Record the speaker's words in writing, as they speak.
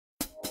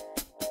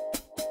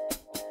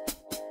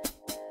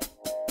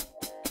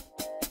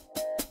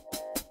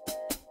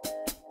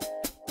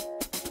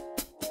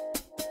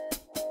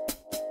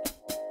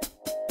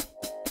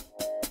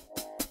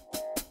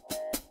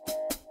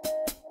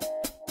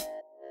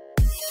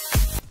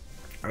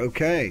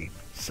Okay,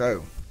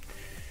 so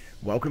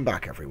welcome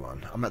back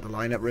everyone. I'm at the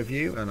lineup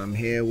review and I'm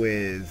here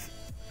with,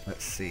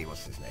 let's see,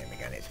 what's his name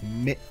again? It's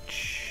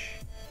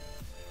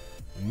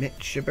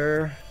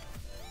Mitchbre.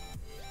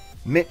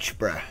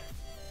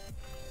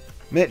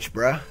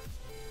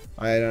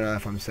 I don't know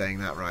if I'm saying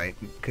that right.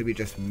 Could be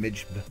just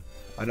Mitchbre.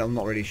 I'm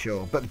not really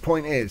sure. But the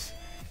point is,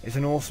 it's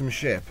an awesome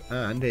ship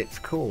and it's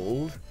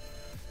called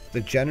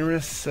the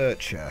Generous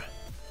Searcher.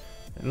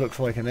 It looks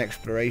like an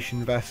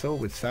exploration vessel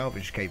with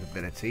salvage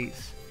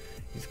capabilities.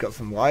 He's got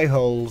some Y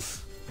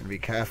holes. And be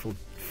careful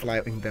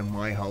flouting them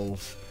Y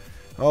holes.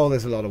 Oh,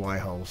 there's a lot of Y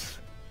holes.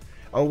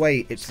 Oh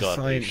wait, it's got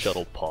science a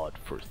shuttle pod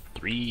for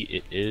 3.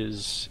 It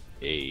is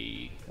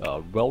a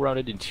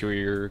well-rounded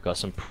interior. Got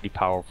some pretty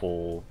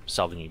powerful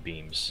salvaging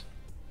beams.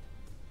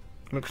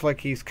 Looks like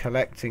he's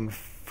collecting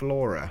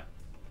flora.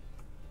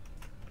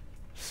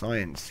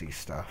 Sciencey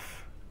stuff.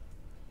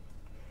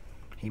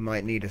 He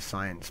might need a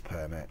science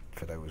permit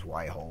for those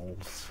Y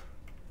holes.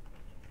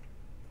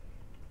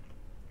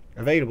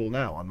 Available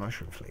now on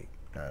MushroomFleet.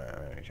 No,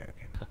 I'm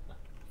joking.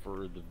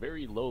 For the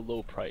very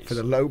low price. For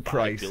the low 5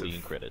 price.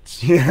 billion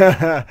credits.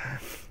 Yeah.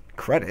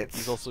 Credits?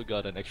 He's also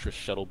got an extra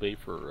shuttle bay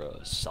for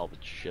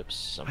salvage ships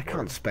somewhere. I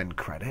can't spend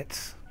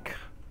credits.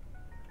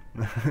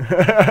 He's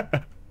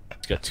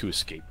got 2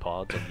 escape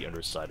pods on the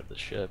underside of the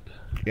ship.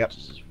 Yep. Which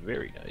is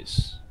very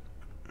nice.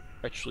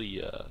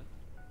 Actually,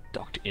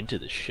 docked into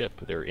the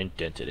ship. They're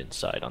indented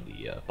inside on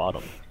the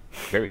bottom.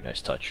 Very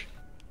nice touch.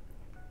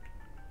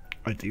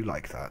 I do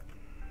like that.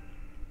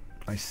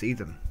 I see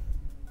them.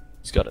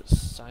 He's got a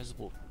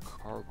sizable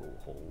cargo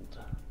hold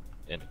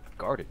and a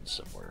garden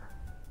somewhere.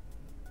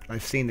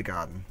 I've seen the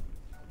garden.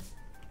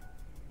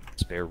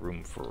 Spare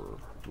room for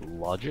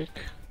logic.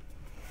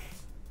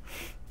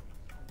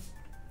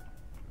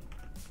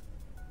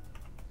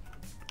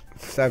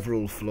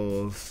 Several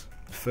floors,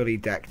 fully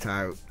decked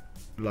out,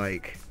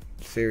 like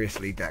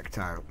seriously decked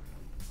out.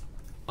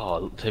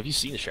 Oh, have you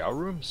seen the shower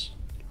rooms?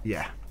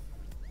 Yeah.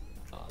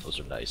 Oh, those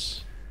are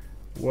nice.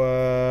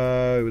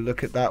 Whoa,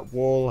 look at that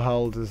wall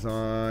hull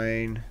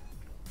design.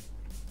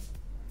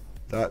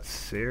 That's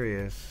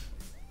serious.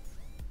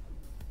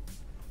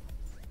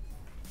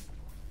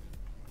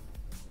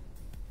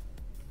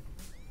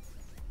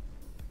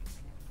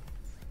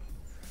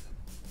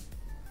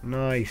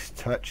 Nice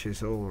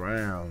touches all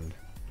round.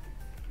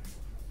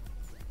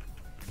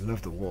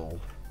 Love the wall.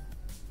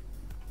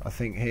 I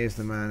think here's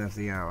the man of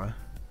the hour.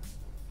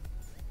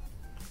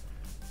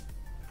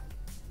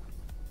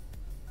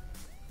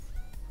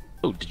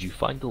 Oh, did you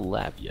find the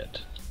lab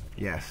yet?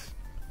 Yes.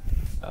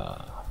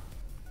 There's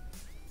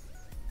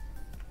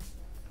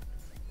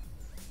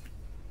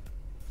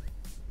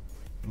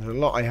a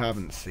lot I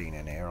haven't seen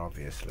in here,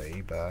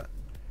 obviously, but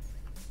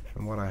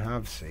from what I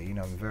have seen,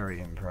 I'm very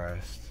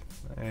impressed.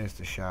 There's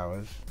the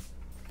showers.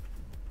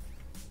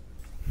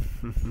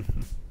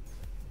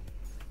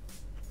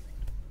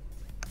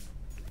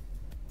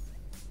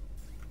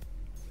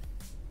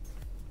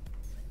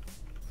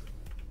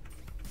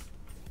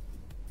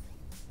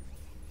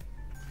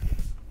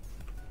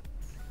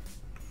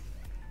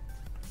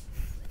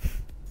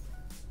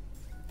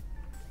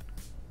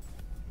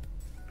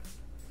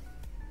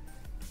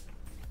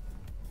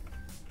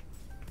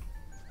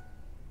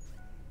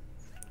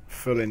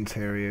 Full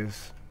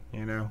interiors,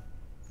 you know.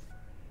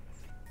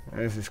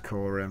 There's his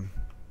core room.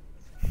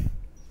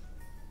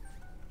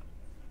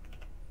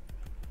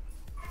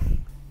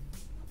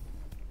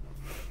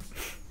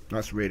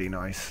 That's really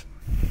nice.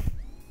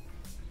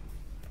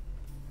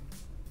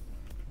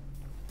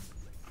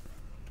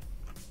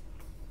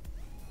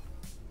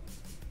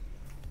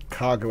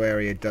 Cargo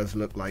area does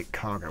look like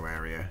cargo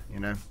area, you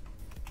know.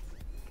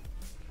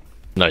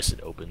 Nice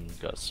and open.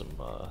 Got some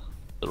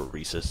little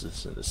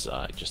recesses in the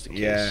side just in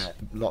case. Yeah,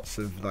 lots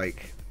of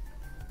like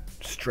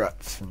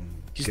struts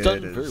and He's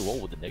girders. done very well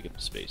with the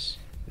negative space.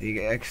 The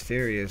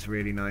exterior is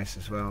really nice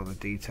as well. The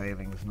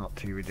detailing is not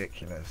too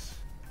ridiculous,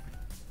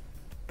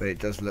 but it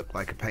does look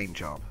like a paint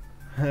job.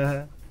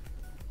 Oh,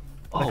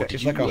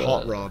 It's like a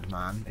hot rod,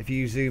 man. If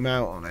you zoom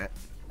out on it,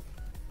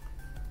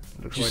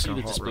 it looks Did you like see a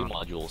the hot display rod.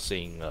 module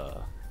saying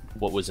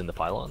what was in the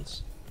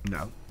pylons?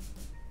 No.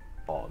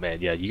 Oh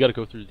man, yeah, you got to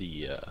go through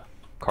the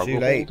cargo Too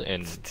late. hold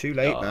and It's too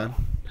late, man.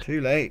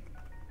 Too late.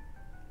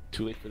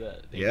 Too late for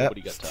that. Yep,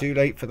 it's too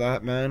late for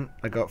that, man.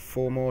 I got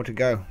 4 more to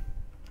go.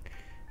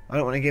 I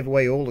don't want to give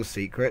away all the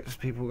secrets.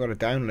 People got to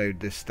download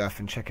this stuff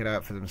and check it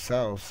out for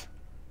themselves.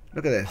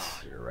 Look at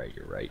this. You're right.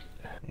 You're right.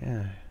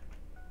 Yeah.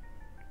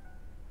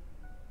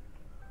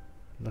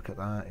 Look at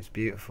that. It's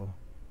beautiful.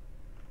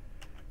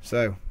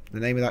 So, the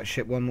name of that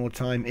ship one more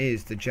time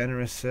is the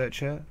Generous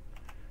Searcher.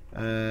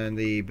 And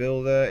the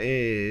builder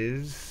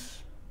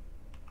is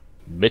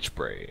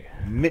Mitchbre.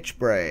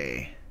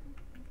 Mitchbre.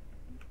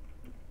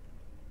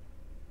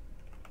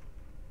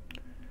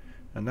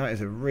 And that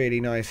is a really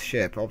nice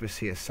ship.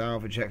 Obviously a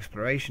salvage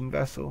exploration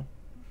vessel.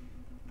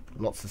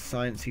 Lots of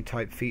sciencey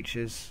type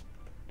features.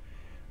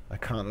 I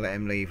can't let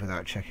him leave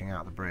without checking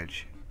out the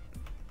bridge.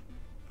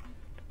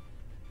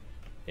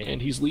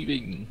 And he's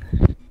leaving.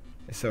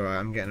 It's alright,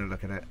 I'm getting a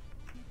look at it.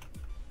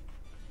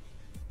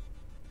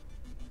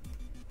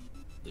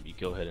 Let me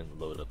go ahead and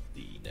load up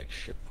the next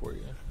ship for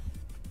you.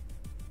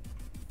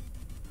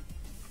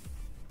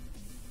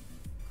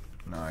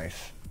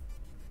 Nice.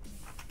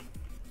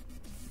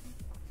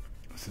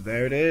 So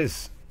there it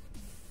is.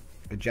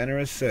 The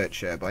Generous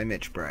Searcher by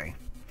Mitchbre.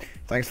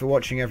 Thanks for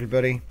watching,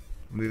 everybody.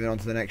 Moving on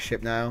to the next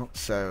ship now,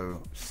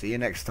 so see you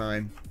next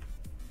time.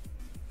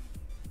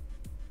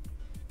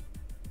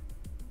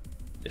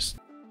 This